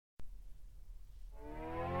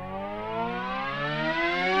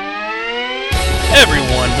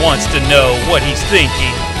wants to know what he's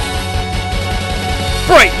thinking.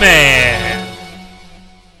 Brightman!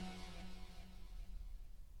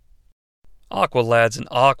 Aqua lads and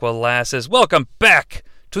aqua lasses, welcome back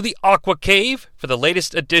to the AquaCave for the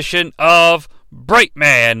latest edition of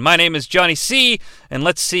Brightman. My name is Jonnie Sea, and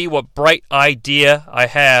let's see what bright idea I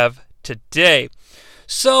have today.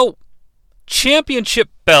 So, championship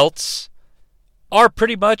belts are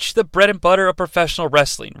pretty much the bread and butter of professional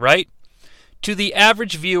wrestling, right? To the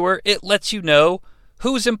average viewer, it lets you know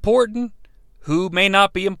who's important, who may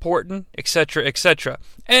not be important, etc., etc.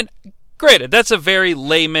 And granted, that's a very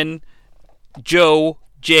layman, Joe,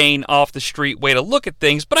 Jane, off the street way to look at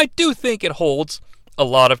things, but I do think it holds a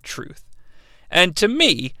lot of truth. And to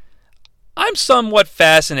me, I'm somewhat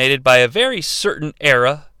fascinated by a very certain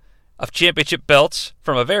era of championship belts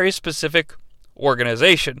from a very specific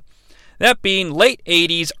organization. That being late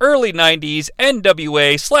 80s, early 90s,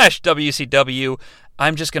 NWA/WCW.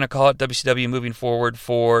 I'm just going to call it WCW moving forward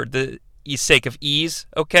for the sake of ease,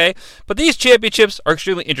 okay? But these championships are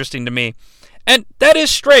extremely interesting to me. And that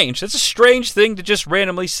is strange. That's a strange thing to just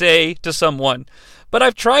randomly say to someone. But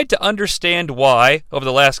I've tried to understand why over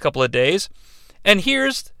the last couple of days. And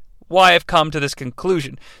here's why I've come to this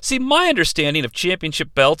conclusion. See, my understanding of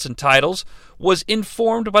championship belts and titles was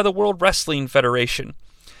informed by the World Wrestling Federation.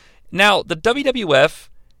 Now, the WWF,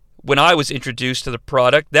 when I was introduced to the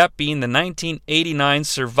product, that being the 1989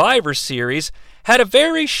 Survivor Series, had a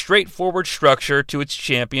very straightforward structure to its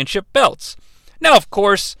championship belts. Now, of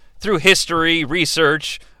course, through history,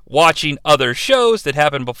 research, watching other shows that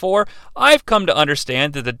happened before, I've come to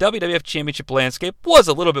understand that the WWF Championship landscape was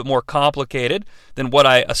a little bit more complicated than what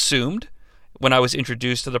I assumed when I was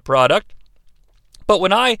introduced to the product. But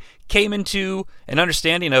when I came into an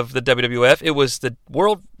understanding of the WWF, it was the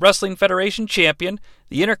World Wrestling Federation Champion,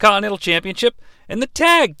 the Intercontinental Championship, and the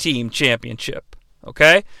Tag Team Championship.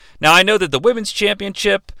 Okay? Now, I know that the Women's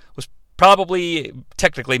Championship was probably,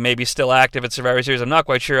 technically, maybe still active at Survivor Series. I'm not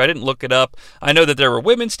quite sure. I didn't look it up. I know that there were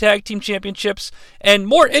Women's Tag Team Championships, and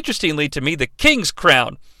more interestingly to me, the King's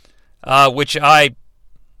Crown, which I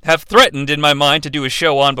have threatened in my mind to do a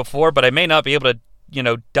show on before, but I may not be able to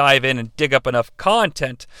dive in and dig up enough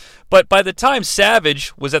content. But by the time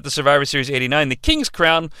Savage was at the Survivor Series 89, the King's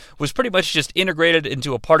Crown was pretty much just integrated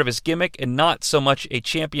into a part of his gimmick and not so much a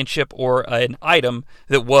championship or an item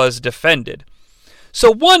that was defended.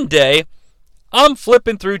 So one day, I'm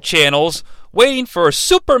flipping through channels, waiting for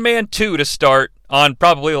Superman 2 to start on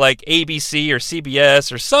probably like ABC or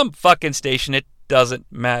CBS or some fucking station, it doesn't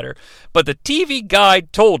matter. But the TV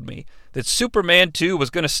guide told me that Superman 2 was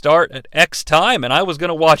going to start at X time, and I was going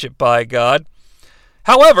to watch it, by God.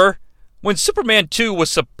 However, when Superman 2 was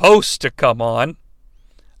supposed to come on,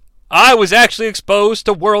 I was actually exposed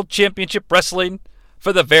to World Championship Wrestling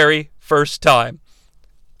for the very first time.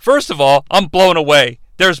 First of all, I'm blown away.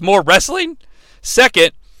 There's more wrestling?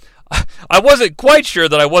 Second, I wasn't quite sure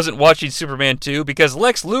that I wasn't watching Superman 2 because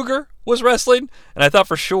Lex Luger was wrestling, and I thought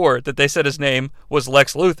for sure that they said his name was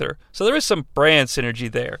Lex Luthor. So there is some brand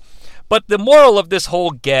synergy there. But the moral of this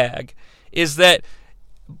whole gag is that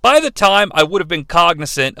by the time I would have been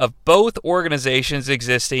cognizant of both organizations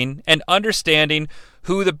existing and understanding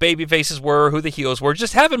who the babyfaces were, who the heels were,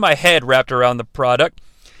 just having my head wrapped around the product,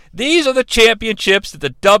 these are the championships that the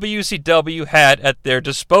WCW had at their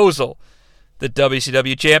disposal. The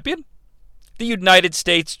WCW champion, the United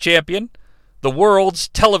States champion, the world's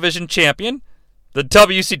television champion, the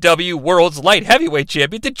WCW World's Light Heavyweight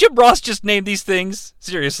Champion. Did Jim Ross just name these things?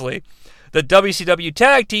 Seriously. The WCW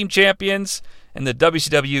Tag Team Champions and the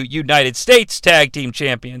WCW United States Tag Team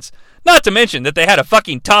Champions. Not to mention that they had a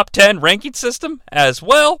fucking top 10 ranking system as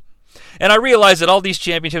well. And I realize that all these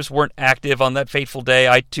championships weren't active on that fateful day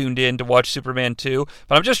I tuned in to watch Superman 2,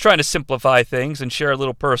 but I'm just trying to simplify things and share a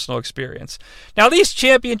little personal experience. Now, these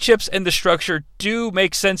championships and the structure do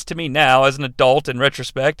make sense to me now as an adult in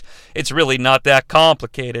retrospect. It's really not that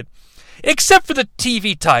complicated. Except for the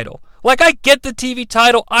TV title. Like, I get the TV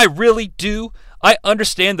title, I really do. I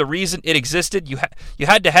understand the reason it existed. You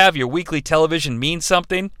had to have your weekly television mean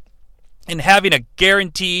something. And having a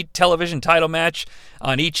guaranteed television title match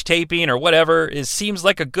on each taping or whatever seems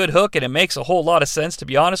like a good hook, and it makes a whole lot of sense, to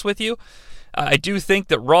be honest with you. I do think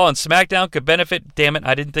that Raw and SmackDown could benefit. Damn it,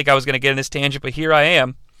 I didn't think I was going to get in this tangent, but here I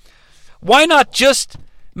am. Why not just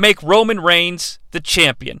make Roman Reigns the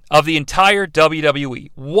champion of the entire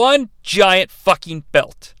WWE? One giant fucking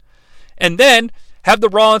belt. And then have the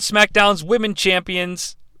Raw and SmackDown's women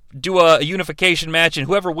champions do a unification match, and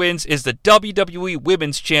whoever wins is the WWE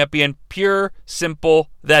Women's Champion. Pure, simple,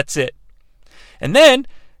 that's it. And then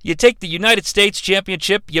You take the United States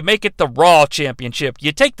Championship, you make it the Raw Championship.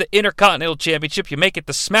 You take the Intercontinental Championship, you make it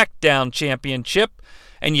the SmackDown Championship.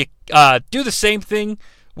 And you do the same thing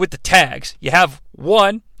with the tags. You have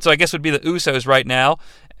one, so I guess it would be the Usos right now.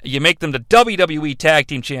 You make them the WWE Tag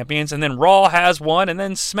Team Champions, and then Raw has one, and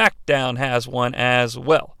then SmackDown has one as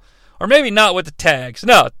well. Or maybe not with the tags.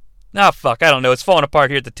 No, fuck, I don't know. It's falling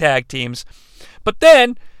apart here at the tag teams. But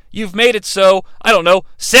then you've made it so, I don't know,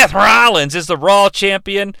 Seth Rollins is the Raw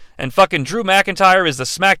champion, and fucking Drew McIntyre is the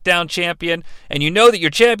SmackDown champion, and you know that your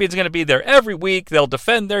champion's going to be there every week. They'll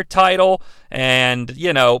defend their title, and,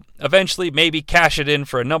 eventually maybe cash it in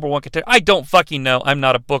for a number one contender. I don't fucking know. I'm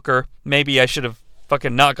not a booker. Maybe I should have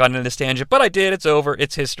fucking not gone into this tangent, but I did. It's over.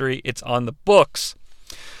 It's history. It's on the books.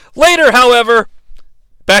 Later, however,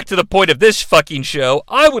 back to the point of this fucking show,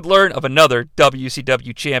 I would learn of another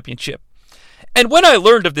WCW championship. And when I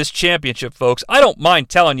learned of this championship, folks, I don't mind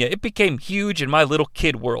telling you, it became huge in my little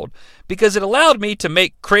kid world because it allowed me to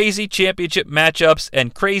make crazy championship matchups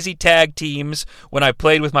and crazy tag teams when I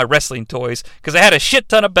played with my wrestling toys because I had a shit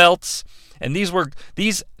ton of belts, and this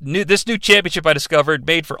new championship I discovered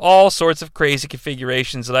made for all sorts of crazy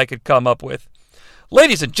configurations that I could come up with.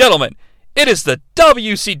 Ladies and gentlemen, it is the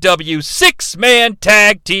WCW 6-Man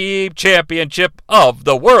Tag Team Championship of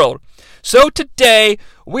the world. So today,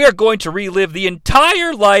 we are going to relive the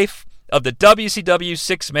entire life of the WCW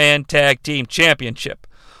 6-Man Tag Team Championship.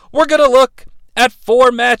 We're going to look at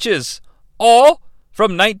 4 matches, all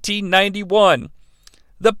from 1991.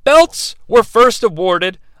 The belts were first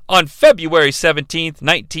awarded on February 17th,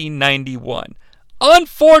 1991.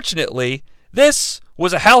 Unfortunately, this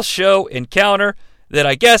was a house show encounter that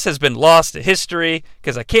I guess has been lost to history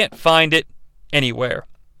because I can't find it anywhere.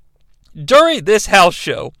 During this house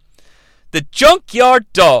show, the Junkyard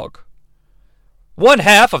Dog, one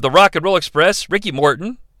half of the Rock and Roll Express, Ricky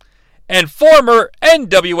Morton, and former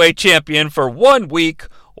NWA champion for 1 week,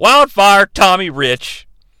 Wildfire Tommy Rich,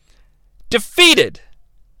 defeated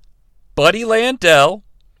Buddy Landel,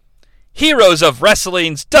 Heroes of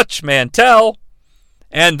Wrestling's Dutch Mantel,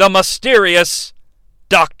 and the mysterious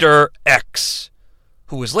Dr. X,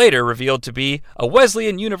 who was later revealed to be a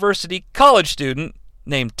Wesleyan University college student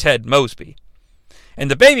named Ted Mosby. And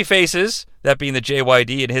the babyfaces, that being the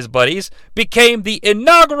JYD and his buddies, became the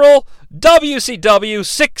inaugural WCW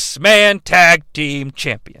 6-Man Tag Team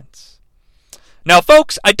Champions. Now,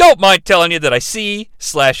 folks, I don't mind telling you that I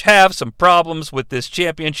see/have some problems with this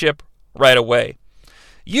championship right away.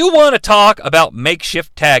 You want to talk about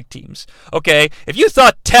makeshift tag teams. Okay, if you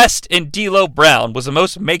thought Test and D'Lo Brown was the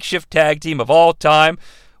most makeshift tag team of all time,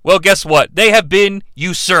 well, guess what? They have been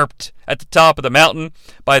usurped at the top of the mountain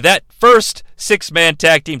by that first 6-Man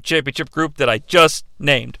Tag Team Championship group that I just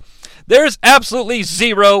named. There's absolutely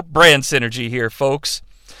zero brand synergy here, folks.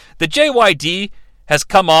 The JYD has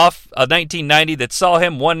come off a 1990 that saw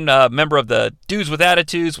him one member of the Dudes with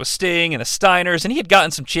Attitudes with Sting and the Steiners, and he had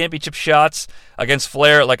gotten some championship shots against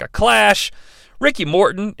Flair like a Clash. Ricky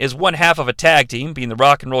Morton is one half of a tag team, being the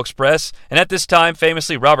Rock and Roll Express, and at this time,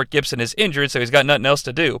 famously, Robert Gibson is injured, so he's got nothing else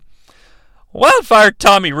to do. Wildfire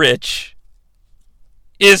Tommy Rich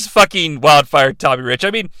is fucking Wildfire Tommy Rich.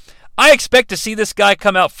 I mean, I expect to see this guy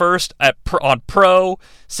come out first on Pro,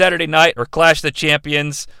 Saturday Night, or Clash of the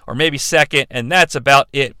Champions, or maybe second, and that's about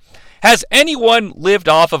it. Has anyone lived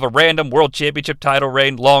off of a random World Championship title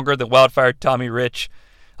reign longer than Wildfire Tommy Rich?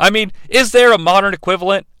 I mean, is there a modern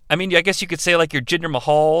equivalent? I mean, I guess you could say like your Jinder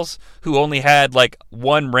Mahals, who only had like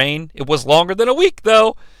one reign. It was longer than a week,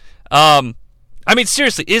 though. I mean,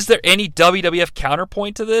 seriously, is there any WWF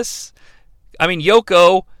counterpoint to this? I mean,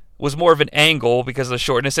 Yoko was more of an angle because of the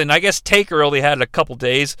shortness, and I guess Taker only had a couple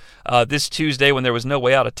days this Tuesday when there was no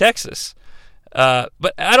way out of Texas.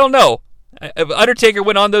 But I don't know. Undertaker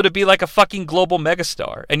went on, though, to be like a fucking global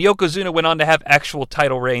megastar, and Yokozuna went on to have actual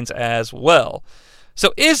title reigns as well.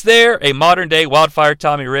 So is there a modern-day Wildfire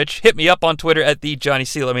Tommy Rich? Hit me up on Twitter at the Jonnie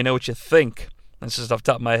Sea. Let me know what you think. That's just off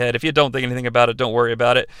the top of my head. If you don't think anything about it, don't worry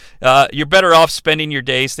about it. You're better off spending your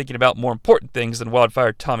days thinking about more important things than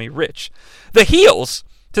Wildfire Tommy Rich. The heels,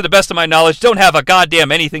 to the best of my knowledge, don't have a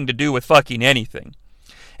goddamn anything to do with fucking anything.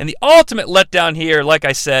 And the ultimate letdown here, like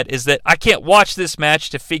I said, is that I can't watch this match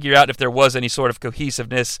to figure out if there was any sort of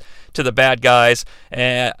cohesiveness to the bad guys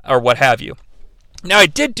or what have you. Now, I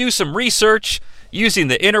did do some research using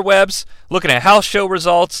the interwebs, looking at house show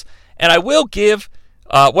results, and I will give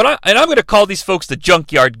I'm going to call these folks the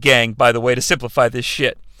Junkyard Gang, by the way, to simplify this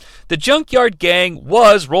shit. The Junkyard Gang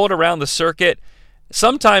was rolling around the circuit,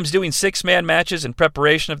 sometimes doing 6-man matches in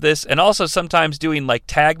preparation of this, and also sometimes doing like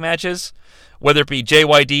tag matches, whether it be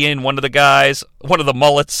JYD and one of the guys, one of the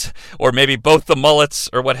mullets, or maybe both the mullets,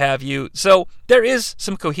 or what have you. So there is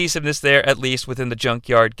some cohesiveness there, at least within the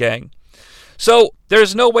Junkyard Gang. So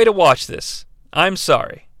there's no way to watch this. I'm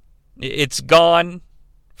sorry. It's gone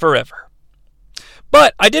forever.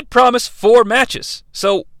 But I did promise 4 matches.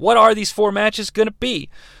 So what are these 4 matches going to be?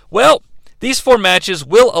 Well, these 4 matches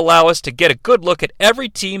will allow us to get a good look at every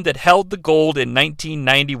team that held the gold in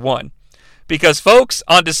 1991. Because, folks,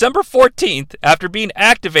 on December 14th, after being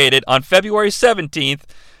activated on February 17th,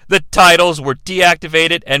 the titles were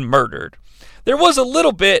deactivated and murdered. There was a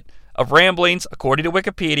little bit of ramblings, according to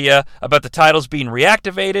Wikipedia, about the titles being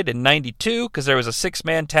reactivated in 92, because there was a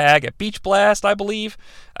 6-man tag at Beach Blast, I believe.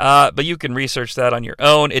 But you can research that on your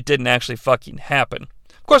own. It didn't actually fucking happen.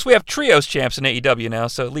 Of course, we have Trios champs in AEW now,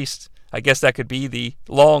 so at least I guess that could be the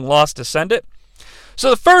long-lost descendant. So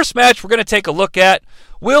the first match we're going to take a look at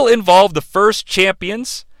will involve the first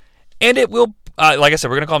champions, and it will, like I said,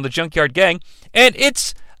 we're going to call them the Junkyard Gang, and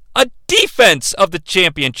it's a defense of the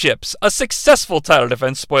championships, a successful title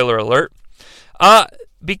defense, spoiler alert,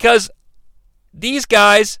 because these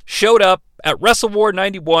guys showed up at Wrestle War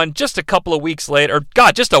 91 just a couple of weeks later, or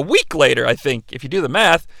God, just a week later, I think, if you do the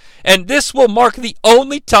math, and this will mark the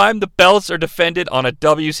only time the belts are defended on a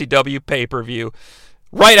WCW pay-per-view,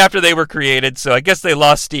 right after they were created, so I guess they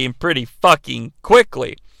lost steam pretty fucking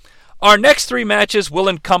quickly. Our next 3 matches will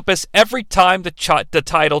encompass every time the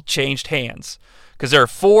title changed hands, because there are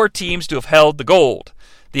 4 teams to have held the gold.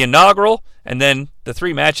 The inaugural, and then the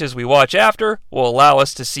 3 matches we watch after, will allow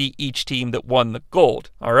us to see each team that won the gold.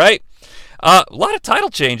 All right? A lot of title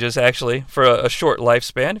changes, actually, for a short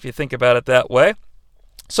lifespan, if you think about it that way.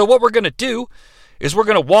 So what we're going to do is we're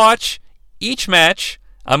going to watch each match.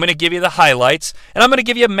 I'm going to give you the highlights, and I'm going to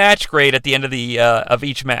give you a match grade at the end of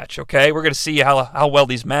each match, okay? We're going to see how well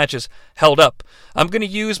these matches held up. I'm going to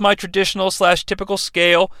use my traditional/typical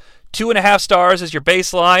scale, 2.5 stars as your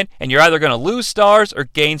baseline, and you're either going to lose stars or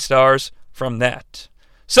gain stars from that.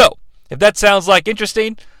 So, if that sounds like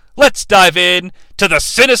interesting, let's dive in to the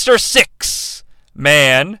Sinister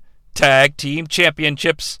 6-man Tag Team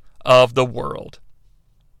Championships of the World.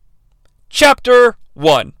 Chapter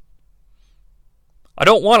 1. I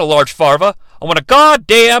don't want a large farva. I want a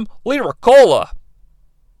goddamn liter of cola.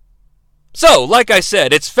 So, like I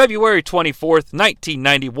said, it's February 24th,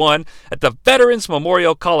 1991, at the Veterans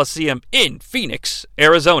Memorial Coliseum in Phoenix,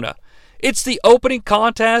 Arizona. It's the opening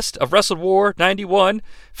contest of Wrestle War 91,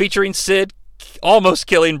 featuring Sid almost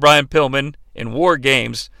killing Brian Pillman in War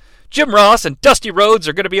Games. Jim Ross and Dusty Rhodes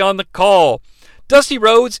are going to be on the call. Dusty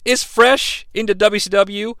Rhodes is fresh into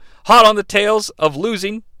WCW, hot on the tails of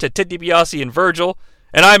losing to Ted DiBiase and Virgil,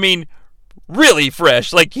 and I mean really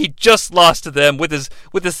fresh, like he just lost to them with his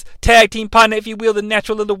tag team partner, if you will, the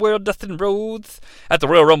natural of the world, Dustin Rhodes, at the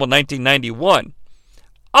Royal Rumble 1991.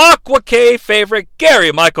 AquaCave favorite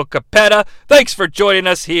Gary Michael Capetta, thanks for joining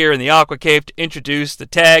us here in the AquaCave to introduce the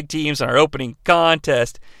tag teams on our opening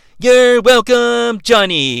contest. You're welcome,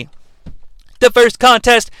 Johnny. The first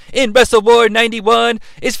contest in Wrestle War 91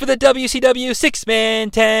 is for the WCW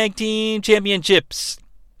 6-man Tag Team Championships.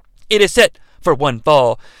 It is set for 1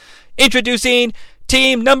 fall. Introducing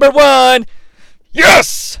Team Number 1.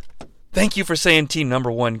 Yes! Thank you for saying Team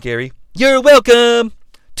Number 1, Gary. You're welcome.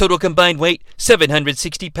 Total combined weight,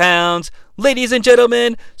 760 pounds. Ladies and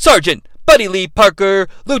gentlemen, Sergeant Buddy Lee Parker,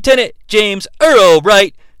 Lieutenant James Earl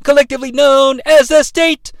Wright, collectively known as the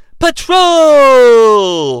State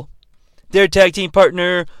Patrol. Their tag team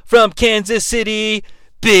partner from Kansas City,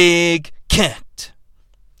 Big Cat.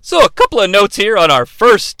 So a couple of notes here on our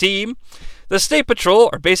first team. The State Patrol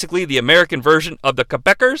are basically the American version of the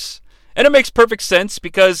Quebecers, and it makes perfect sense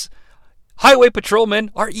because highway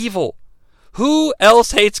patrolmen are evil. Who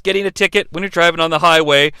else hates getting a ticket when you're driving on the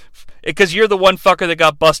highway because you're the one fucker that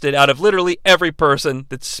got busted out of literally every person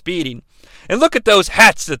that's speeding? And look at those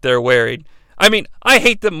hats that they're wearing. I mean, I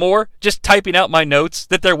hate them more just typing out my notes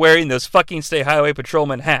that they're wearing those fucking State Highway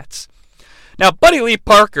Patrolman hats. Now, Buddy Lee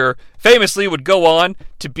Parker famously would go on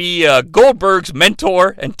to be Goldberg's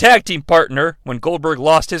mentor and tag team partner when Goldberg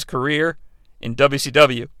lost his career in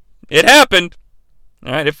WCW. It happened.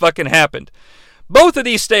 All right, it fucking happened. Both of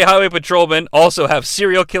these State Highway Patrolmen also have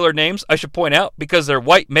serial killer names, I should point out, because they're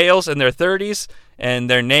white males in their 30s, and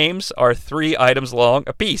their names are 3 items long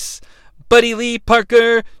apiece. Buddy Lee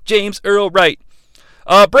Parker, James Earl Wright.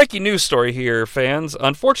 Breaking news story here, fans.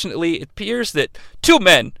 Unfortunately, it appears that 2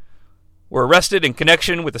 men were arrested in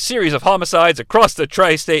connection with a series of homicides across the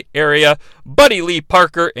tri-state area. Buddy Lee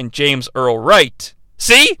Parker and James Earl Wright.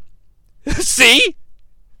 See? See?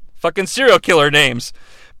 Fucking serial killer names.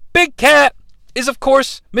 Big Cat is, of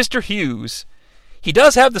course, Mr. Hughes. He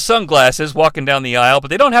does have the sunglasses walking down the aisle,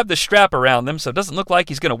 but they don't have the strap around them, so it doesn't look like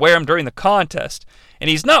he's going to wear them during the contest. And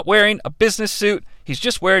he's not wearing a business suit. He's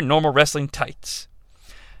just wearing normal wrestling tights.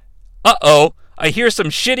 Uh-oh, I hear some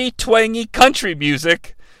shitty, twangy country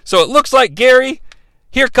music. So it looks like, Gary,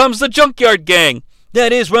 here comes the Junkyard Gang.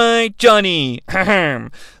 That is right, Johnny.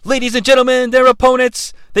 Ladies and gentlemen, their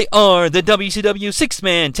opponents, they are the WCW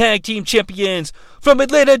Six-Man Tag Team Champions from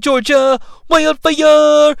Atlanta, Georgia,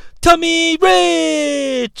 Wildfire, Tommy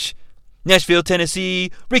Rich. Nashville,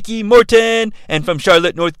 Tennessee, Ricky Morton, and from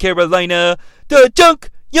Charlotte, North Carolina, the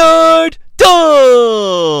Junkyard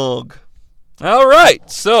Dog. All right,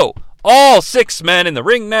 so all 6 men in the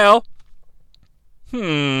ring now.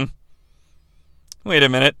 Wait a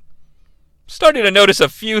minute. Starting to notice a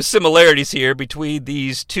few similarities here between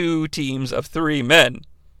these 2 teams of 3 men.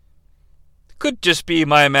 Could just be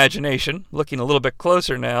my imagination, looking a little bit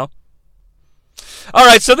closer now.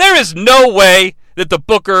 Alright, so there is no way that the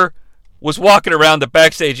booker was walking around the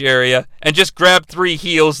backstage area and just grabbed 3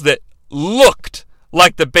 heels that looked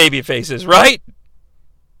like the baby faces, right?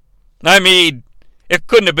 I mean, it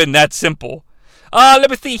couldn't have been that simple.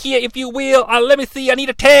 Let me see here, if you will. Let me see. I need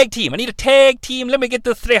a tag team. Let me get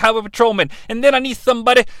the 3 highway patrolmen. And then I need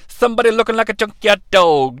somebody looking like a junkyard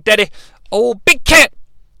dog. Daddy. Oh, Big Cat.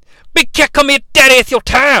 Big Cat, come here, Daddy. It's your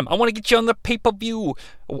time. I want to get you on the pay-per-view.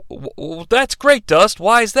 That's great, Dust.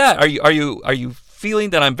 Why is that? Are you feeling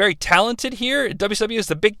that I'm very talented here at WCW as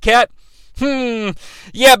the Big Cat?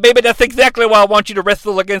 Yeah, baby, that's exactly why I want you to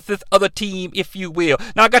wrestle against this other team, if you will.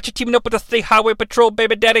 Now, I got you teaming up with the State Highway Patrol,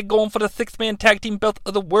 baby daddy, going for the 6-man tag team belt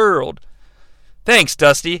of the world. Thanks,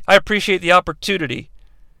 Dusty. I appreciate the opportunity.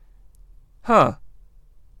 You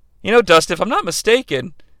know, Dust, if I'm not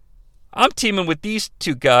mistaken, I'm teaming with these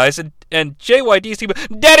 2 guys, and JYD's teaming.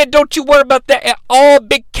 Daddy, don't you worry about that at all,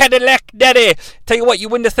 Big Cadillac, Daddy. Tell you what, you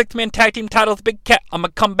win the 6-man tag team titles, Big Cat. I'm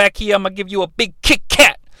going to come back here. I'm going to give you a big Kit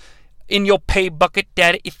Kat in your pay bucket,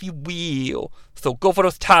 Daddy, if you will. So go for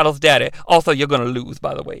those titles, Daddy. Also, you're going to lose,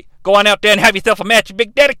 by the way. Go on out there and have yourself a match,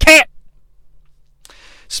 Big Daddy Cat.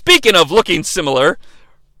 Speaking of looking similar,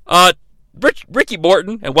 Ricky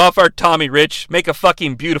Morton and Wildfire Tommy Rich make a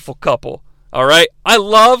fucking beautiful couple. All right? I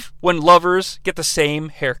love when lovers get the same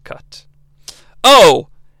haircut. Oh,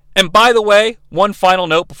 and by the way, one final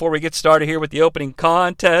note before we get started here with the opening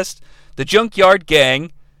contest. The Junkyard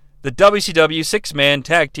Gang, the WCW 6-man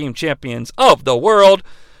tag team champions of the world,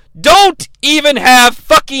 don't even have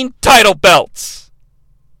fucking title belts.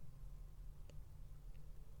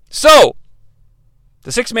 So,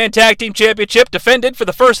 the 6-man tag team championship defended for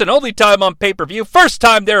the first and only time on pay-per-view. First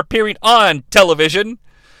time they're appearing on television.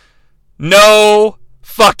 No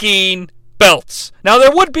fucking belts. Now,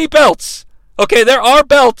 there would be belts. Okay, there are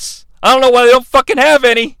belts. I don't know why they don't fucking have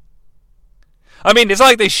any. I mean, it's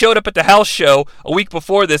like they showed up at the house show a week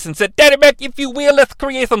before this and said, Daddy Mac, if you will, let's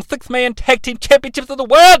create some 6-man tag team championships of the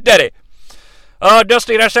world, Daddy.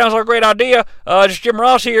 Dusty, that sounds like a great idea. Just Jim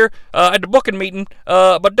Ross here at the booking meeting.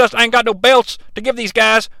 But Dusty, I ain't got no belts to give these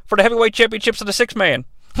guys for the heavyweight championships of the 6-man.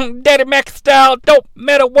 Daddy Mac style don't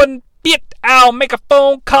matter one bit. I'll make a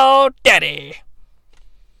phone call, Daddy.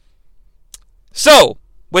 So,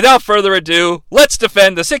 without further ado, let's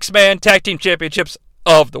defend the 6-man tag team championships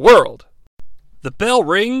of the world. The bell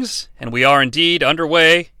rings, and we are indeed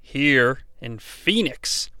underway here in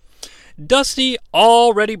Phoenix. Dusty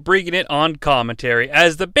already bringing it on commentary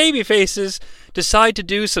as the babyfaces decide to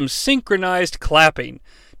do some synchronized clapping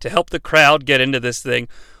to help the crowd get into this thing.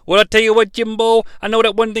 Well, I tell you what, Jimbo, I know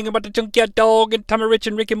that one thing about the Junkyard Dog and Tommy Rich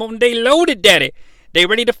and Ricky Morton. They loaded, Daddy. They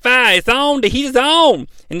ready to fight. It's on. The heat is on.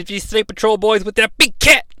 And if these State Patrol boys with that Big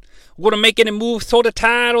Cat want to make any moves for the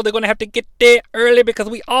title, they're going to have to get there early because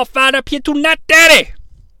we all fired up here tonight, Daddy.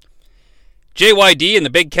 JYD and the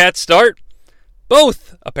Big Cat start.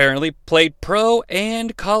 Both apparently played pro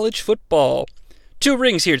and college football. 2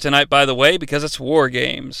 rings here tonight, by the way, because it's War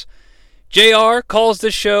Games. JR calls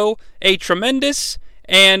this show a tremendous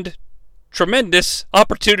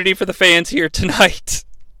opportunity for the fans here tonight.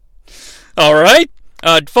 All right.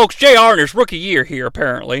 Folks, JR in his rookie year here,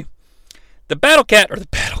 apparently. The Battle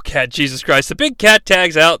Cat, Jesus Christ, the Big Cat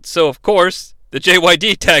tags out, so of course, the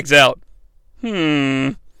JYD tags out.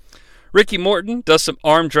 Ricky Morton does some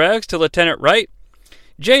arm drags to Lieutenant Wright.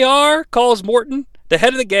 JR calls Morton the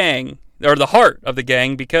head of the gang, or the heart of the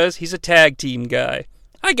gang, because he's a tag team guy.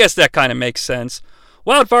 I guess that kind of makes sense.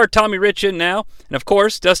 Wildfire Tommy Rich in now, and of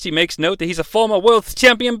course, Dusty makes note that he's a former world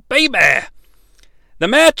champion, baby. The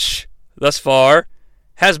match, thus far,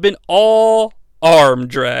 has been all arm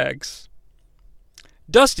drags.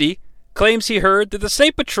 Dusty claims he heard that the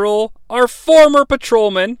State Patrol are former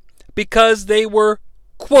patrolmen because they were,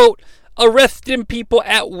 quote, arresting people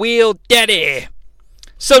at will, daddy.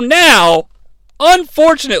 So now,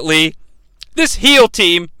 unfortunately, this heel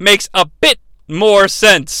team makes a bit more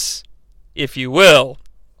sense, if you will.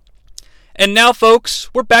 And now, folks,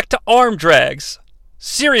 we're back to arm drags.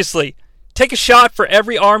 Seriously, take a shot for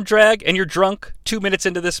every arm drag and you're drunk 2 minutes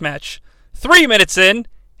into this match. 3 minutes in,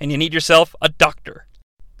 and you need yourself a doctor.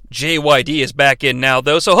 JYD is back in now,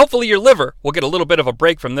 though, so hopefully your liver will get a little bit of a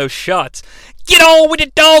break from those shots. Get on with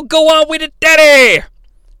it, dog! Go on with it, daddy!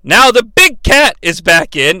 Now the Big Cat is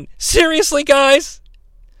back in. Seriously, guys?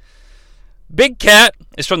 Big Cat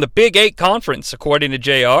is from the Big 8 Conference, according to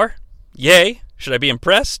JR. Yay, should I be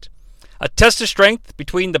impressed? A test of strength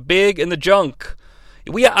between the big and the junk.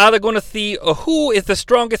 We are either going to see who is the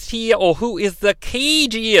strongest here or who is the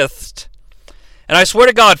cagiest. And I swear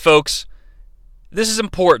to God, folks, this is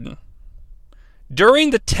important. During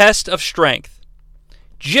the test of strength,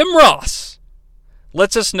 Jim Ross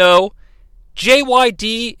lets us know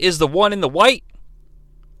JYD is the one in the white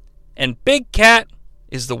and Big Cat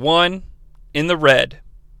is the one in the red.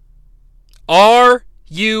 Are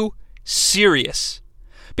you serious?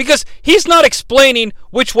 Because he's not explaining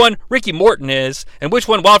which one Ricky Morton is and which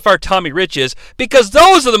one Wildfire Tommy Rich is, because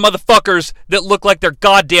those are the motherfuckers that look like they're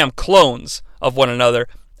goddamn clones of one another.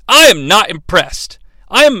 I am not impressed.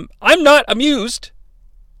 I'm not amused.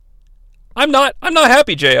 I'm not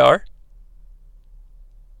happy, JR.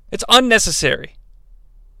 It's unnecessary.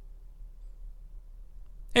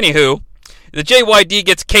 Anywho, the JYD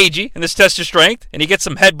gets cagey in this test of strength, and he gets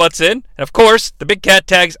some headbutts in, and of course, the Big Cat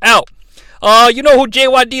tags out. You know who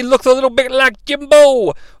JYD looks a little bit like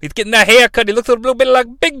Jimbo? He's getting that haircut. He looks a little bit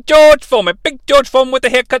like Big George Foreman. Big George Foreman with the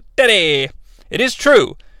haircut daddy. It is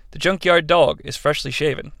true. The Junkyard Dog is freshly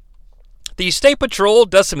shaven. The State Patrol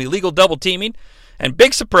does some illegal double teaming, and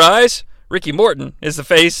big surprise, Ricky Morton is the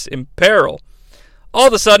face in peril. All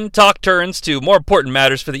of a sudden, talk turns to more important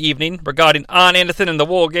matters for the evening regarding Arn Anderson and the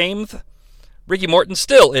War Games. Ricky Morton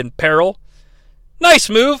still in peril. Nice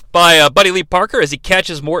move by Buddy Lee Parker as he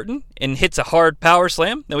catches Morton and hits a hard power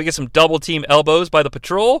slam. Then we get some double team elbows by the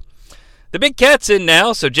Patrol. The Big Cat's in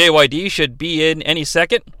now, so JYD should be in any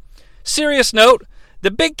second. Serious note,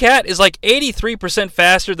 the Big Cat is like 83%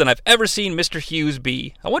 faster than I've ever seen Mr. Hughes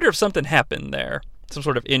be. I wonder if something happened there. Some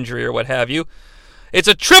sort of injury or what have you. It's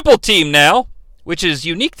a triple team now, which is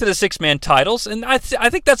unique to the six-man titles, and I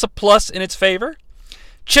think that's a plus in its favor.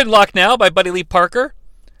 Chinlock now by Buddy Lee Parker.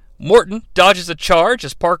 Morton dodges a charge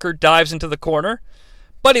as Parker dives into the corner.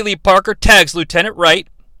 Buddy Lee Parker tags Lieutenant Wright.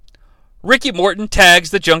 Ricky Morton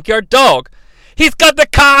tags the Junkyard Dog. He's got the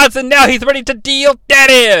cards and now he's ready to deal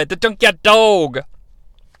daddy, the Junkyard Dog.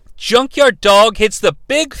 Junkyard Dog hits the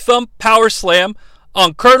big thump power slam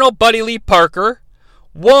on Colonel Buddy Lee Parker.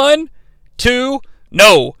 1, 2,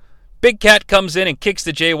 no. Big Cat comes in and kicks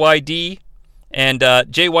the JYD, and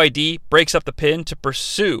JYD breaks up the pin to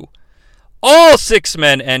pursue. All 6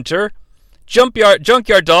 men enter.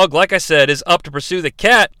 Junkyard Dog, like I said, is up to pursue the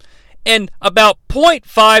Cat. And about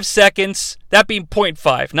 0.5 seconds, that being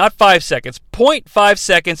 0.5, not 5 seconds, 0.5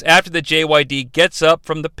 seconds after the JYD gets up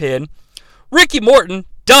from the pin, Ricky Morton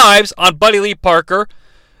dives on Buddy Lee Parker.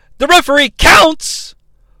 The referee counts.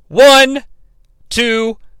 1,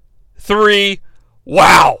 2, 3.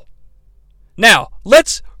 Wow. Now,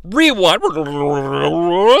 let's rewind.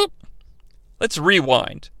 Let's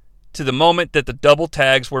rewind to the moment that the double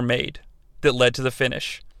tags were made that led to the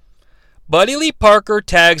finish. Buddy Lee Parker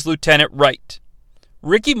tags Lieutenant Wright.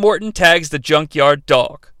 Ricky Morton tags the Junkyard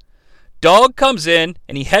Dog. Dog comes in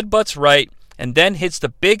and he headbutts Wright and then hits the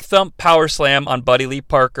big thump power slam on Buddy Lee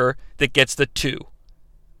Parker that gets the 2.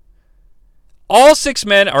 All 6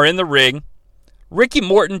 men are in the ring. Ricky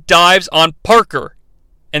Morton dives on Parker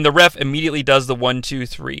and the ref immediately does the 1, 2,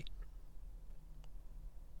 3.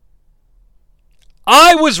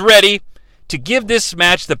 I was ready to give this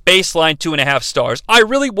match the baseline 2.5 stars. I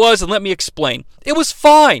really was, and let me explain. It was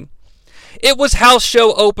fine. It was House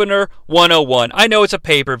Show Opener 101. I know it's a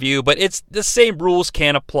pay-per-view, but it's the same rules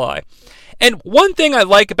can apply. And one thing I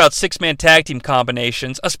like about 6-man tag team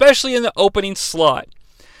combinations, especially in the opening slot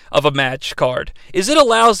of a match card, is it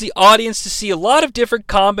allows the audience to see a lot of different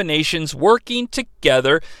combinations working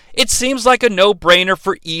together. It seems like a no-brainer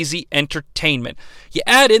for easy entertainment. You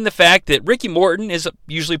add in the fact that Ricky Morton is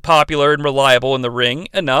usually popular and reliable in the ring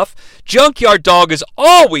enough. Junkyard Dog is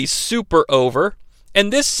always super over.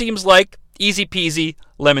 And this seems like easy peasy,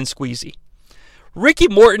 lemon squeezy. Ricky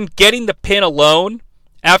Morton getting the pin alone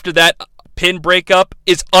after that pin breakup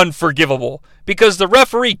is unforgivable. because the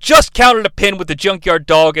referee just counted a pin with the Junkyard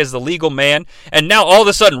Dog as the legal man, and now all of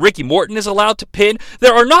a sudden Ricky Morton is allowed to pin.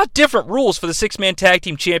 There are not different rules for the six-man tag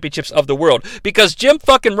team championships of the world, because Jim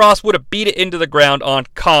fucking Ross would have beat it into the ground on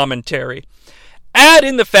commentary. Add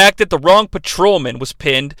in the fact that the wrong patrolman was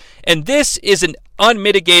pinned, and this is an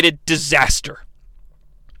unmitigated disaster.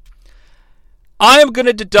 I am going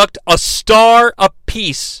to deduct a star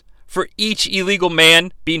apiece for each illegal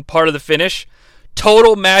man being part of the finish.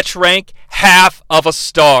 Total match rank, half of a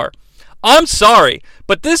star. I'm sorry,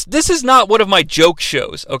 but this is not one of my joke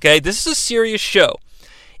shows, okay? This is a serious show.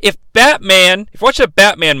 If you're watching a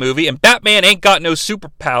Batman movie and Batman ain't got no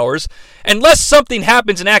superpowers, unless something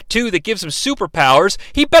happens in Act 2 that gives him superpowers,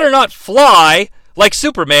 he better not fly like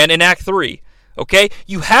Superman in Act 3, okay?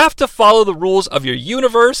 You have to follow the rules of your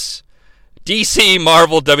universe. DC,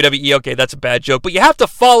 Marvel, WWE, okay, that's a bad joke, but you have to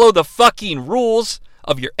follow the fucking rules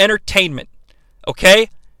of your entertainment, okay?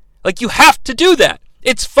 Like, you have to do that.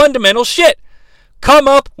 It's fundamental shit. Come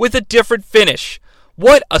up with a different finish.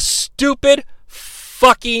 What a stupid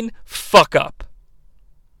fucking fuck up.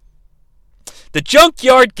 The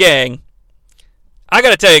Junkyard Gang, I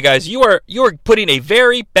gotta tell you guys, you are putting a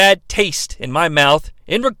very bad taste in my mouth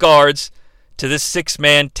in regards to this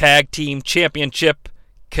six-man tag team championship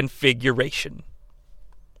configuration.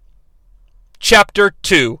 Chapter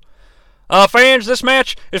 2. Fans, this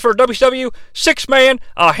match is for WCW six-man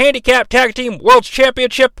handicap tag team world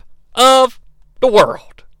championship of the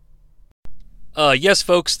world. Yes,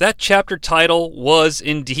 folks, that chapter title was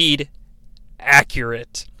indeed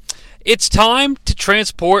accurate. It's time to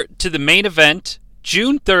transport to the main event,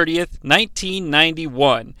 June 30th,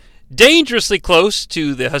 1991. Dangerously close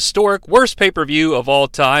to the historic worst pay-per-view of all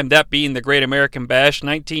time, that being the Great American Bash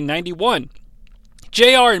 1991.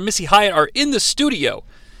 JR and Missy Hyatt are in the studio,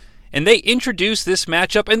 and they introduce this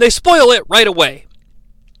matchup, and they spoil it right away.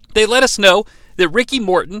 They let us know that Ricky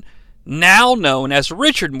Morton, now known as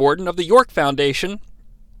Richard Morton of the York Foundation,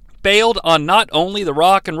 bailed on not only the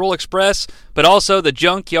Rock and Roll Express, but also the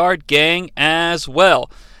Junkyard Gang as well.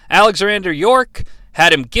 Alexander York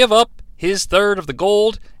had him give up his third of the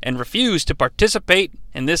gold and refused to participate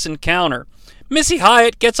in this encounter. Missy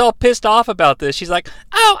Hyatt gets all pissed off about this. She's like,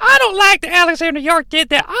 "Oh, I don't like that Alexander York did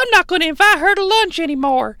that. I'm not going to invite her to lunch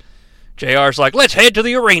anymore." JR's like, "Let's head to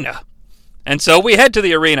the arena." And so we head to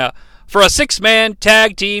the arena for a six-man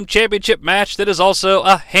tag team championship match that is also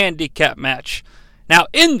a handicap match. Now,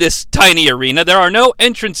 in this tiny arena, there are no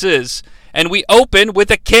entrances, and we open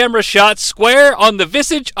with a camera shot square on the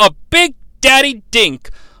visage of Big Daddy Dink,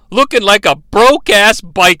 looking like a broke-ass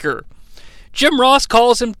biker. Jim Ross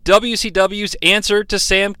calls him WCW's answer to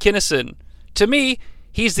Sam Kinison. To me,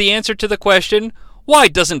 he's the answer to the question, why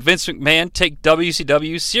doesn't Vince McMahon take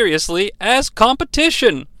WCW seriously as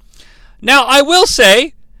competition? Now, I will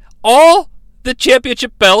say, all the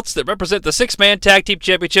championship belts that represent the six-man tag team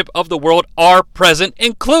championship of the world are present,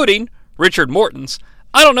 including Richard Morton's.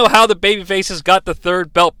 I don't know how the babyfaces got the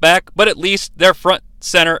third belt back, but at least they're front,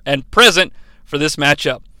 center, and present for this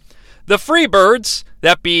matchup. The Freebirds,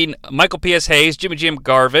 that being Michael P.S. Hayes, Jimmy Jam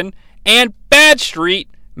Garvin, and Bad Street,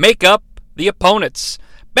 make up the opponents.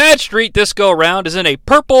 Bad Street this go-around is in a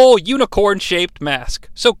purple unicorn-shaped mask,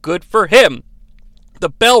 so good for him. The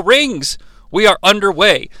bell rings. We are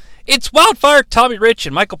underway. It's Wildfire Tommy Rich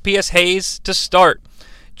and Michael P.S. Hayes to start.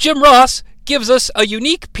 Jim Ross gives us a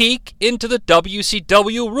unique peek into the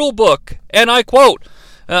WCW rulebook, and I quote,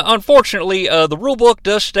 unfortunately, the rulebook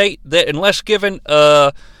does state that unless given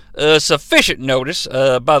sufficient notice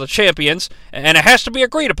by the champions, and it has to be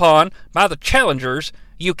agreed upon by the challengers,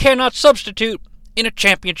 you cannot substitute in a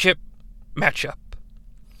championship matchup.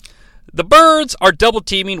 The Birds are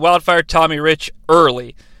double-teaming Wildfire Tommy Rich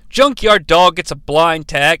early. Junkyard Dog gets a blind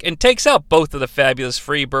tag and takes out both of the fabulous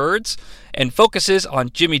Freebirds and focuses on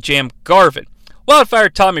Jimmy Jam Garvin. Wildfire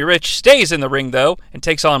Tommy Rich stays in the ring, though, and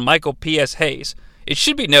takes on Michael P.S. Hayes. It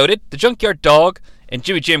should be noted, the Junkyard Dog and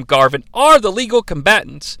Jimmy Jam Garvin are the legal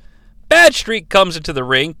combatants. Bad Street comes into the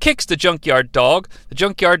ring, kicks the Junkyard Dog. The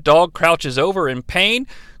Junkyard Dog crouches over in pain.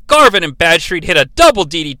 Garvin and Bad Street hit a double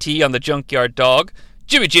DDT on the Junkyard Dog.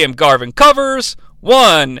 Jimmy Jam Garvin covers.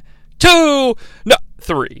 1, 2,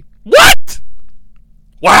 3. What?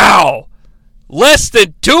 Wow. Less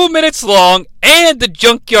than 2 minutes long, and the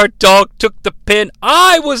Junkyard Dog took the pin.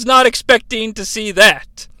 I was not expecting to see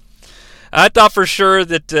that. I thought for sure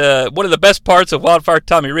that one of the best parts of Wildfire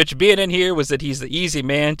Tommy Rich being in here was that he's the easy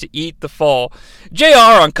man to eat the fall. JR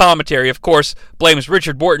on commentary, of course, blames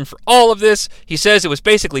Richard Morton for all of this. He says it was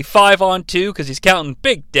basically 5-on-2 because he's counting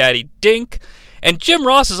Big Daddy Dink. And Jim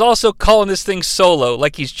Ross is also calling this thing solo,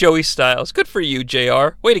 like he's Joey Styles. Good for you,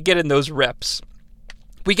 JR. Way to get in those reps.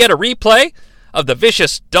 We get a replay of the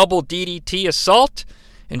vicious double DDT assault.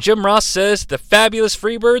 And Jim Ross says the Fabulous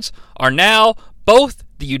Freebirds are now both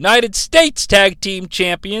the United States Tag Team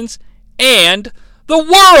Champions and the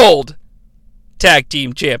World Tag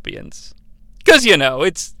Team Champions. Because,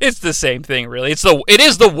 it's the same thing, really. It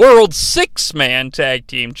is the World 6-Man Tag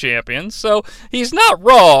Team Champions, so he's not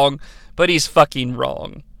wrong, but he's fucking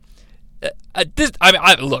wrong.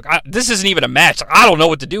 This isn't even a match. I don't know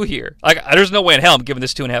what to do here. There's no way in hell I'm giving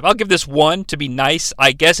this 2.5. I'll give this 1 to be nice,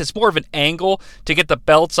 I guess. It's more of an angle to get the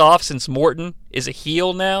belts off since Morton is a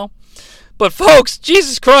heel now. But folks,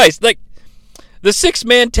 Jesus Christ, the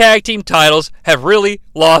 6-man tag team titles have really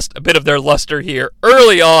lost a bit of their luster here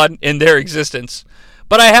early on in their existence.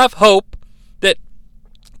 But I have hope that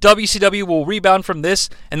WCW will rebound from this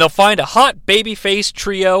and they'll find a hot babyface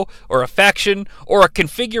trio or a faction or a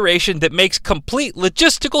configuration that makes complete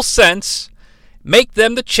logistical sense, make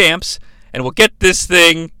them the champs, and we'll get this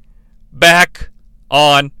thing back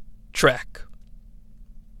on track.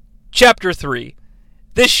 Chapter 3.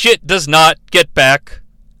 This shit does not get back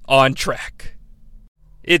on track.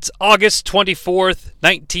 It's August 24th,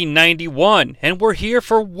 1991, and we're here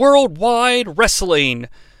for Worldwide Wrestling.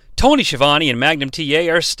 Tony Schiavone and Magnum TA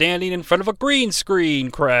are standing in front of a green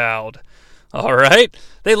screen crowd. Alright,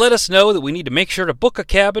 they let us know that we need to make sure to book a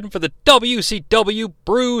cabin for the WCW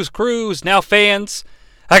Bruise Cruise. Now fans,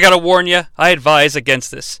 I gotta warn you, I advise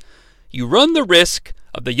against this. You run the risk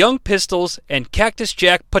of the Young Pistols and Cactus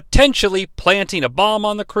Jack potentially planting a bomb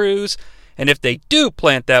on the cruise, and if they do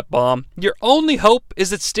plant that bomb, your only hope is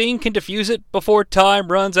that Sting can defuse it before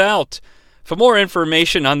time runs out. For more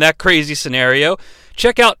information on that crazy scenario,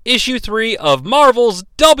 check out issue 3 of Marvel's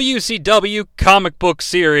WCW comic book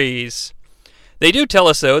series. They do tell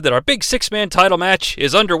us, though, that our big 6-man title match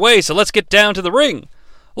is underway, so let's get down to the ring.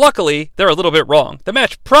 Luckily, they're a little bit wrong. The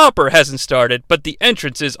match proper hasn't started, but the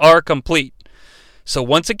entrances are complete. So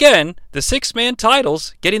once again, the 6-man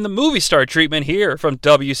titles getting the movie star treatment here from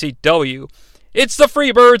WCW. It's the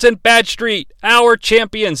Freebirds and Bad Street, our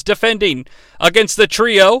champions, defending against the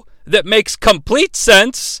trio that makes complete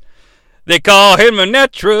sense. They call him a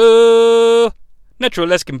natural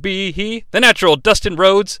as can be, the natural Dustin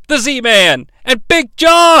Rhodes, the Z-Man, and Big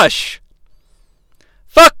Josh.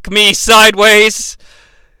 Fuck me sideways.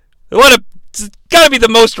 It's gotta be the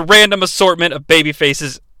most random assortment of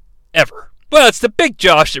babyfaces ever. Well, it's the Big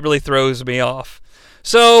Josh that really throws me off.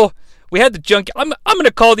 So, we had the junk. I'm going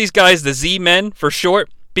to call these guys the Z-Men for short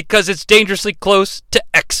because it's dangerously close to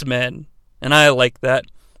X-Men. And I like that.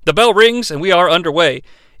 The bell rings and we are underway.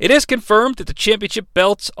 It is confirmed that the championship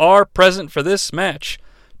belts are present for this match.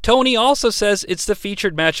 Tony also says it's the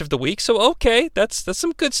featured match of the week. So, okay, that's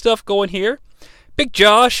some good stuff going here. Big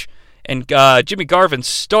Josh and Jimmy Garvin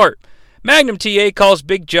start. Magnum TA calls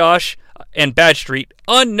Big Josh and Bad Street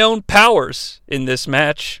unknown powers in this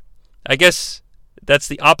match. I guess that's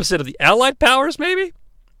the opposite of the Allied powers, maybe?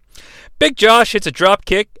 Big Josh hits a drop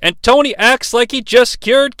kick, and Tony acts like he just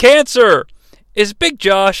cured cancer. Is Big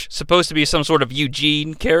Josh supposed to be some sort of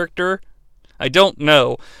Eugene character? I don't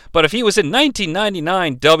know, but if he was in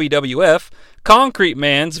 1999 WWF, Concrete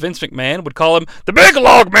Man's Vince McMahon would call him the Big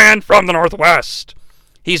Log Man from the Northwest.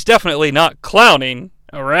 He's definitely not clowning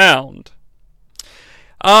around.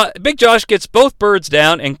 Big Josh gets both birds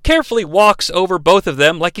down and carefully walks over both of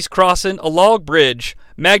them like he's crossing a log bridge.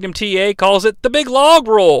 Magnum TA calls it the Big Log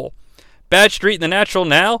Roll. Bad Street and the Natural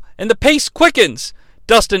now, and the pace quickens.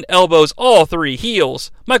 Dustin elbows all three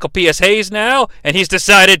heels. Michael P.S. Hayes now, and he's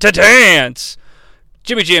decided to dance.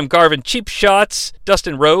 Jimmy Jam Garvin cheap shots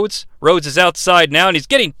Dustin Rhodes. Rhodes is outside now, and he's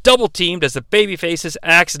getting double-teamed as the babyfaces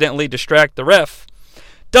accidentally distract the ref.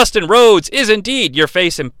 Dustin Rhodes is indeed your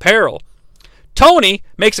face in peril. Tony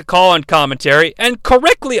makes a call on commentary and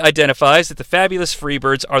correctly identifies that the Fabulous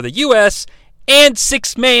Freebirds are the U.S. and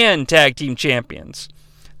 6-man tag team champions.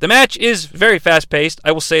 The match is very fast-paced,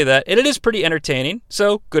 I will say that, and it is pretty entertaining,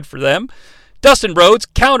 so good for them. Dustin Rhodes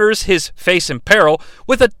counters his face in peril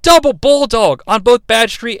with a double bulldog on both Bad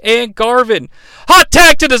Street and Garvin. Hot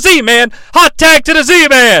tag to the Z-Man! Hot tag to the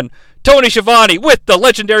Z-Man! Tony Schiavone with the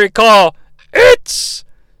legendary call, "It's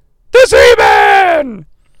the Z-Man!"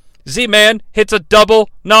 Z-Man hits a double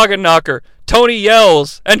noggin knocker. Tony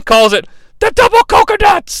yells and calls it the double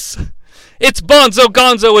coconuts. It's Bonzo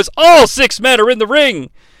Gonzo as all 6 men are in the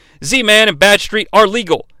ring. Z-Man and Bad Street are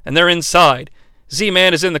legal, and they're inside.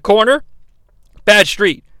 Z-Man is in the corner. Bad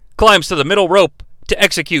Street climbs to the middle rope to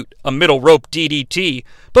execute a middle rope DDT.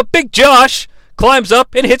 But Big Josh climbs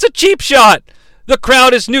up and hits a cheap shot. The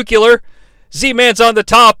crowd is nuclear. Z-Man's on the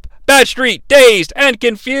top. Bad Street, dazed and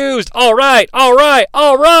confused. All right.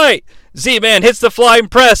 Z-Man hits the flying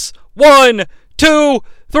press. 1, 2,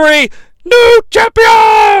 3. new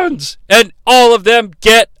champions! And all of them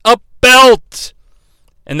get a belt!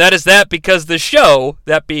 And that is that because the show,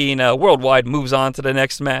 that being worldwide, moves on to the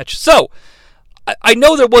next match. So, I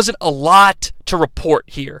know there wasn't a lot to report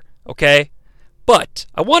here, okay? But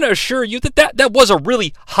I want to assure you that was a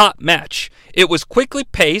really hot match. It was quickly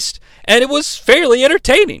paced, and it was fairly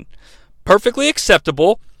entertaining. Perfectly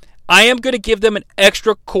acceptable. I am going to give them an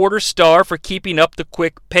extra quarter star for keeping up the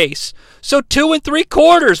quick pace. So 2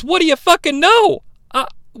 3/4. What do you fucking know?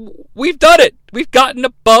 We've done it. We've gotten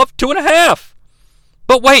above 2.5.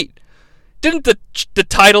 But wait, didn't the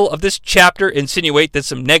title of this chapter insinuate that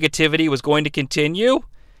some negativity was going to continue?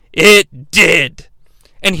 It did.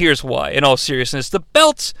 And here's why. In all seriousness, the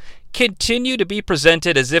belts continue to be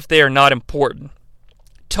presented as if they are not important.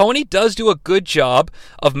 Tony does do a good job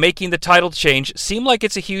of making the title change seem like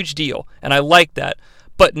it's a huge deal, and I like that.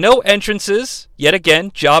 But no entrances, yet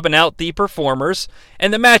again, jobbing out the performers,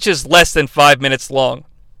 and the match is less than 5 minutes long.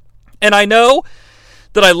 And I know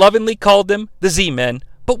that I lovingly called them the Z-Men,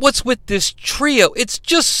 but what's with this trio? It's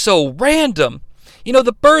just so random. You know,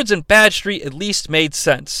 the Birds and Bad Street at least made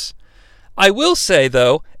sense. I will say,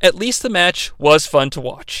 though, at least the match was fun to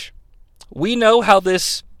watch. We know how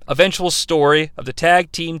this eventual story of the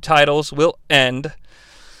tag team titles will end.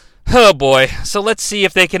 Oh boy, so let's see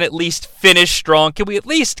if they can at least finish strong. Can we at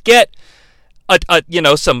least get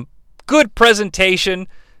some good presentation,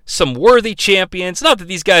 some worthy champions? Not that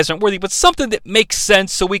these guys aren't worthy, but something that makes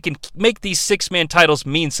sense so we can make these 6-man titles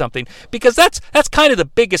mean something. Because that's kind of the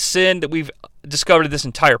biggest sin that we've discovered in this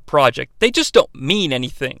entire project. They just don't mean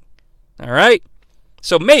anything. Alright?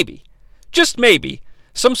 So maybe, just maybe,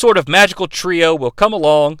 some sort of magical trio will come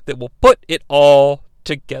along that will put it all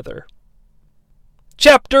together.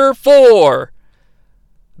 Chapter 4.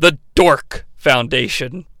 The Dork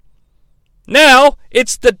Foundation. Now,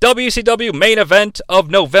 it's the WCW main event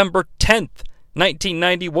of November 10th,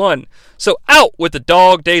 1991. So out with the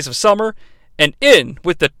dog days of summer, and in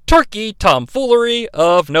with the turkey tomfoolery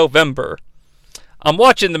of November. I'm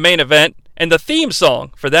watching the main event, and the theme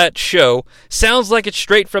song for that show sounds like it's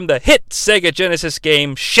straight from the hit Sega Genesis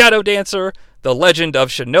game Shadow Dancer, The Legend of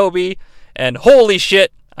Shinobi, and holy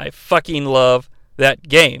shit, I fucking love that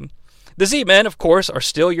game. The Z-Men, of course, are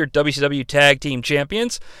still your WCW Tag Team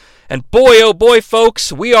Champions, and boy oh boy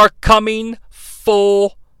folks, we are coming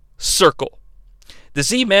full circle. The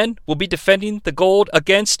Z-Men will be defending the gold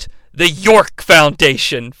against the York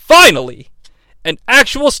Foundation, finally! An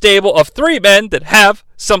actual stable of 3 men that have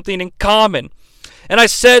something in common. And I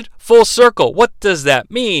said full circle. What does that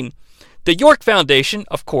mean? The York Foundation,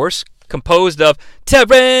 of course, composed of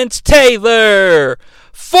Terrence Taylor,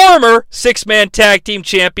 former 6-man tag team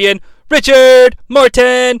champion Richard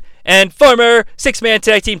Morton, and former 6-man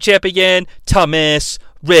tag team champion Thomas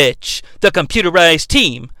Rich, the computerized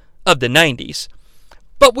team of the 90s.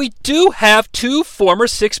 But we do have 2 former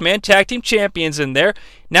 6-man tag team champions in there,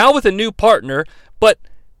 now with a new partner, but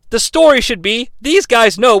the story should be, these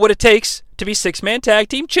guys know what it takes to be 6-man tag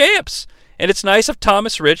team champs. And it's nice of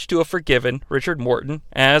Thomas Rich to have forgiven Richard Morton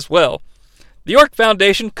as well. The York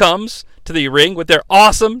Foundation comes to the ring with their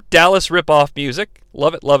awesome Dallas ripoff music.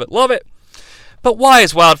 Love it, love it, love it. But why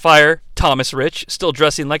is Wildfire Thomas Rich still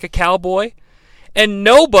dressing like a cowboy? And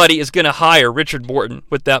nobody is going to hire Richard Morton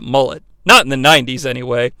with that mullet. Not in the 90s,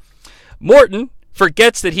 anyway. Morton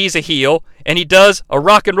forgets that he's a heel, and he does a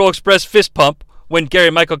Rock and Roll Express fist pump when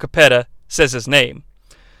Gary Michael Capetta says his name.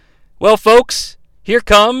 Well, folks, here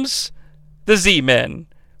comes the Z-Men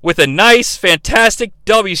with a nice, fantastic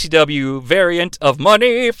WCW variant of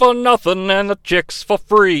money for nothing and the chicks for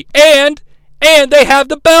free. And they have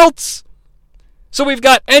the belts! So we've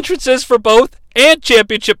got entrances for both and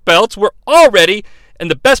championship belts. We're already in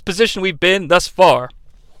the best position we've been thus far.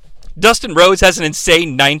 Dustin Rhodes has an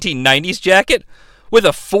insane 1990s jacket with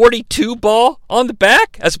a 42 ball on the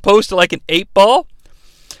back as opposed to like an 8 ball.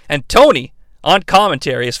 And Tony, on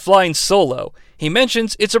commentary, is flying solo. He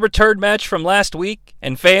mentions it's a return match from last week,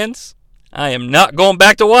 and fans, I am not going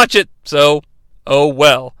back to watch it, so oh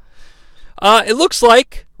well. It looks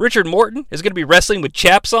like Richard Morton is going to be wrestling with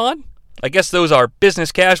chaps on. I guess those are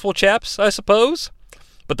business casual chaps, I suppose.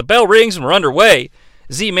 But the bell rings and we're underway.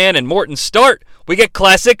 Z-Man and Morton start. We get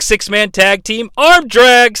classic 6-man tag team arm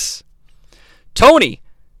drags. Tony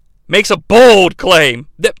makes a bold claim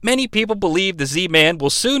that many people believe the Z-Man will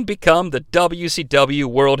soon become the WCW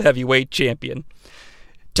World Heavyweight Champion.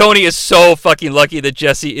 Tony is so fucking lucky that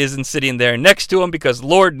Jesse isn't sitting there next to him because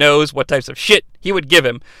Lord knows what types of shit he would give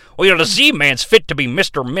him. Well, you know, the Z-Man's fit to be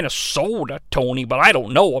Mr. Minnesota, Tony, but I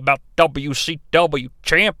don't know about WCW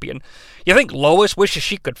Champion. You think Lois wishes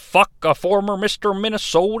she could fuck a former Mr.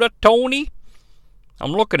 Minnesota, Tony?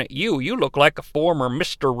 I'm looking at you. You look like a former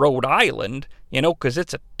Mr. Rhode Island, 'cause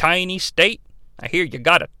it's a tiny state. I hear you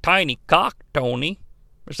got a tiny cock, Tony.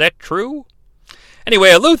 Is that true?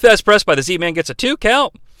 Anyway, a Lou Thesz press by the Z-Man gets a 2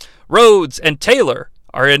 count. Rhodes and Taylor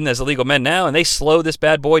are in as illegal men now, and they slow this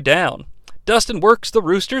bad boy down. Dustin works the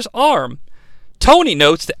Rooster's arm. Tony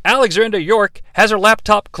notes that Alexandra York has her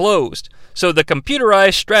laptop closed, so the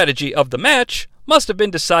computerized strategy of the match must have been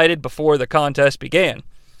decided before the contest began.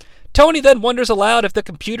 Tony then wonders aloud if the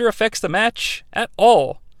computer affects the match at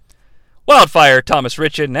all. Wildfire, Thomas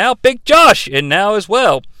Rich in now, Big Josh in now as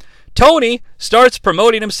well. Tony starts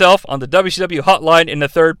promoting himself on the WCW hotline in the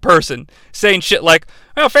third person, saying shit like,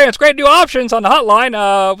 well, fans, great new options on the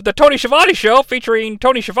hotline. The Tony Schiavone Show featuring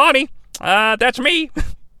Tony Schiavone. That's me.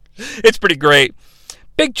 It's pretty great.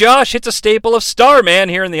 Big Josh hits a staple of Starman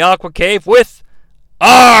here in the AquaCave with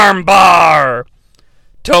Armbar.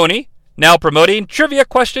 Tony now promoting trivia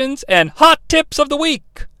questions and hot tips of the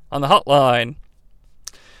week on the hotline.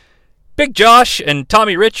 Big Josh and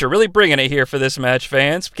Tommy Rich are really bringing it here for this match,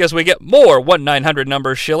 fans, because we get more 1-900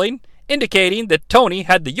 numbers shilling, indicating that Tony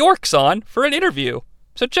had the Yorks on for an interview.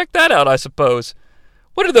 So check that out, I suppose.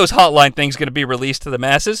 When are those hotline things going to be released to the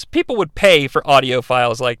masses? People would pay for audio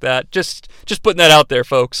files like that. Just putting that out there,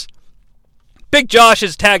 folks. Big Josh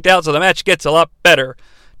is tagged out, so the match gets a lot better.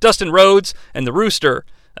 Dustin Rhodes and the Rooster,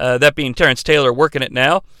 that being Terrence Taylor, working it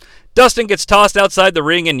now. Dustin gets tossed outside the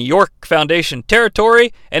ring in York Foundation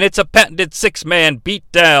territory, and it's a patented 6-man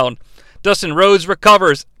beatdown. Dustin Rhodes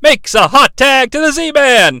recovers, makes a hot tag to the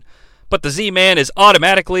Z-Man, but the Z-Man is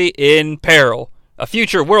automatically in peril. A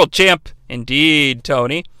future world champ, indeed,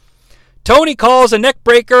 Tony. Tony calls a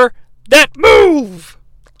neckbreaker that move.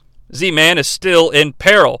 Z-Man is still in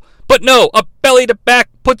peril, but no, a belly to back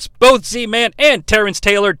puts both Z-Man and Terrence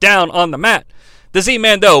Taylor down on the mat. The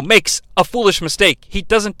Z-Man, though, makes a foolish mistake. He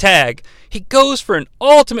doesn't tag. He goes for an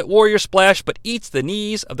Ultimate Warrior splash, but eats the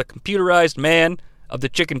knees of the computerized man of the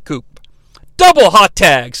chicken coop. Double hot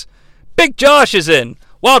tags. Big Josh is in.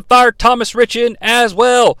 Wildfire Thomas Rich in as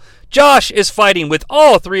well. Josh is fighting with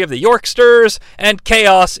all 3 of the Yorksters, and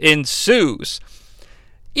chaos ensues.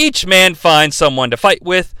 Each man finds someone to fight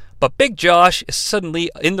with, but Big Josh is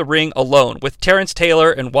suddenly in the ring alone with Terrence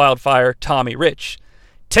Taylor and Wildfire Tommy Rich.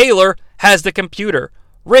 Taylor has the computer.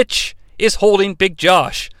 Rich is holding Big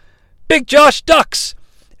Josh. Big Josh ducks,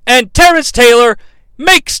 and Terrence Taylor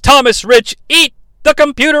makes Thomas Rich eat the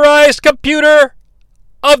computerized computer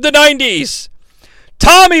of the 90s.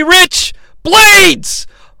 Tommy Rich bleeds!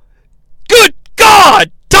 Good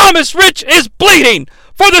God! Thomas Rich is bleeding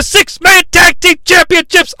for the 6-man tag team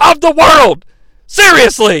championships of the world!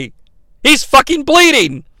 Seriously! He's fucking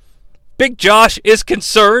bleeding! Big Josh is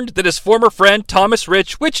concerned that his former friend Thomas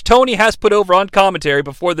Rich, which Tony has put over on commentary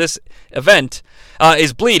before this event,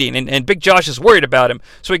 is bleeding, and Big Josh is worried about him,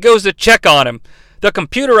 so he goes to check on him. The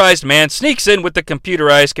computerized man sneaks in with the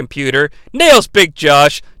computerized computer, nails Big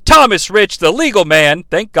Josh. Thomas Rich, the legal man,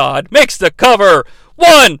 thank God, makes the cover.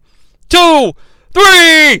 1, 2,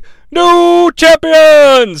 3, new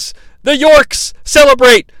champions! The Yorks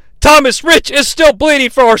celebrate. Thomas Rich is still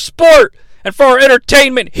bleeding for our sport and for our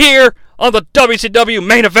entertainment here on the WCW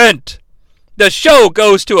main event. The show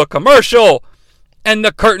goes to a commercial, and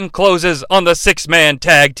the curtain closes on the 6-man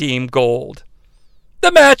tag team gold.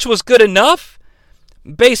 The match was good enough.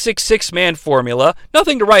 Basic 6-man formula.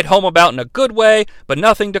 Nothing to write home about in a good way, but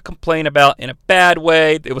nothing to complain about in a bad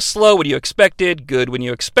way. It was slow when you expected, good when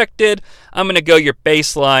you expected. I'm going to go your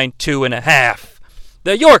baseline 2.5.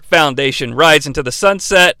 The York Foundation rides into the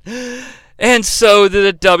sunset, and so do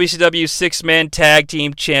the WCW 6-man tag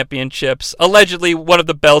team championships. Allegedly one of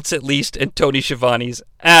the belts, at least, in Tony Schiavone's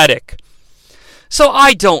attic. So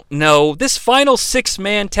I don't know. This final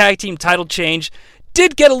 6-man tag team title change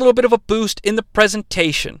did get a little bit of a boost in the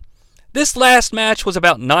presentation. This last match was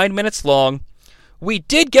about 9 minutes long. We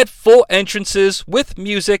did get full entrances with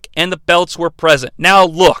music, and the belts were present. Now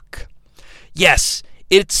look, yes,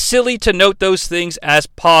 it's silly to note those things as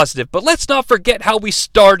positive, but let's not forget how we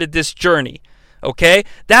started this journey, okay?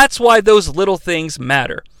 That's why those little things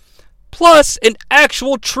matter. Plus, an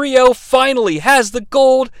actual trio finally has the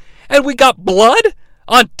gold, and we got blood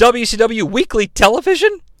on WCW Weekly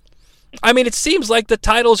Television? I mean, it seems like the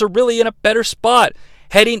titles are really in a better spot,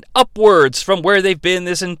 heading upwards from where they've been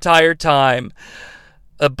this entire time.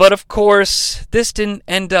 But of course, this didn't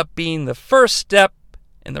end up being the first step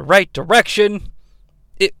in the right direction.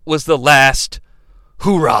 It was the last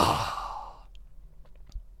hurrah.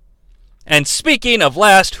 And speaking of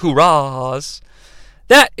last hurrahs,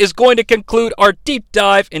 that is going to conclude our deep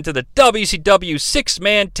dive into the WCW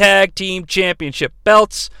 6-man Tag Team Championship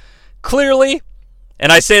belts. Clearly,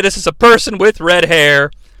 And I say this as a person with red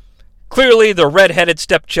hair, clearly the red-headed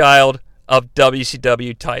stepchild of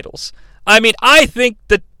WCW titles. I mean, I think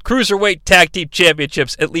the Cruiserweight Tag Team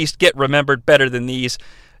Championships at least get remembered better than these.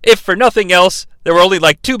 If for nothing else, there were only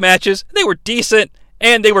like 2 matches, they were decent,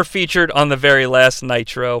 and they were featured on the very last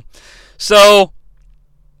Nitro. So,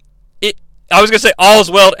 I was going to say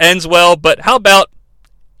all's well that ends well, but how about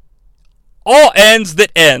all ends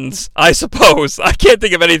that ends, I suppose. I can't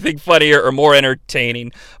think of anything funnier or more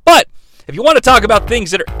entertaining. But if you want to talk about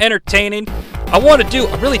things that are entertaining, I want to do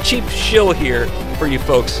a really cheap shill here for you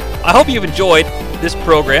folks. I hope you've enjoyed this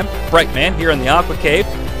program, Brightman, here on the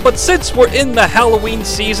AquaCave. But since we're in the Halloween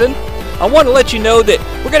season, I want to let you know that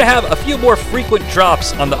we're going to have a few more frequent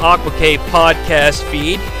drops on the AquaCave Podcast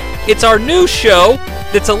feed. It's our new show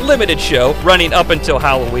that's a limited show running up until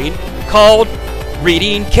Halloween called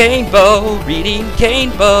Reading Canebo,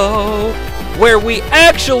 where we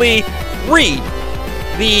actually read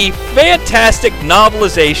the fantastic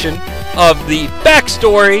novelization of the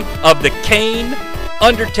backstory of the Kane,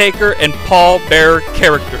 Undertaker, and Paul Bearer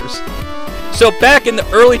characters. So back in the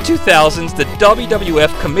early 2000s, the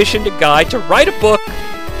WWF commissioned a guy to write a book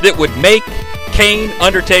that would make Kane,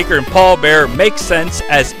 Undertaker, and Paul Bearer make sense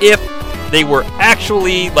as if they were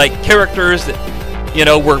actually like characters that,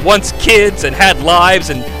 were once kids and had lives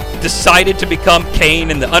and decided to become Kane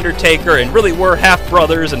and the Undertaker and really were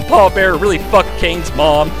half-brothers, and Paul Bearer really fucked Kane's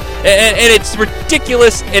mom. And it's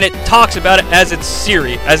ridiculous, and it talks about it as it's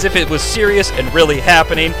serious, as if it was serious and really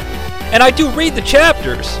happening. And I do read the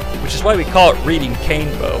chapters, which is why we call it Reading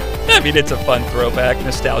Canebo. I mean, it's a fun throwback,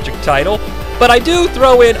 nostalgic title. But I do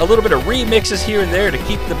throw in a little bit of remixes here and there to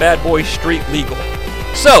keep the bad boy street legal.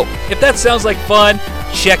 So, if that sounds like fun,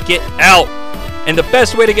 check it out. And the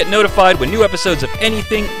best way to get notified when new episodes of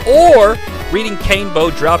anything or Reading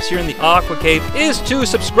Canebo drops here in the AquaCave is to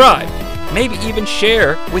subscribe. Maybe even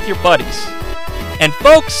share with your buddies. And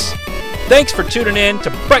folks, thanks for tuning in to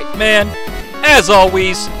Brightman. As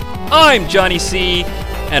always, I'm Jonnie Sea,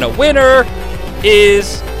 and a winner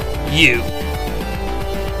is you.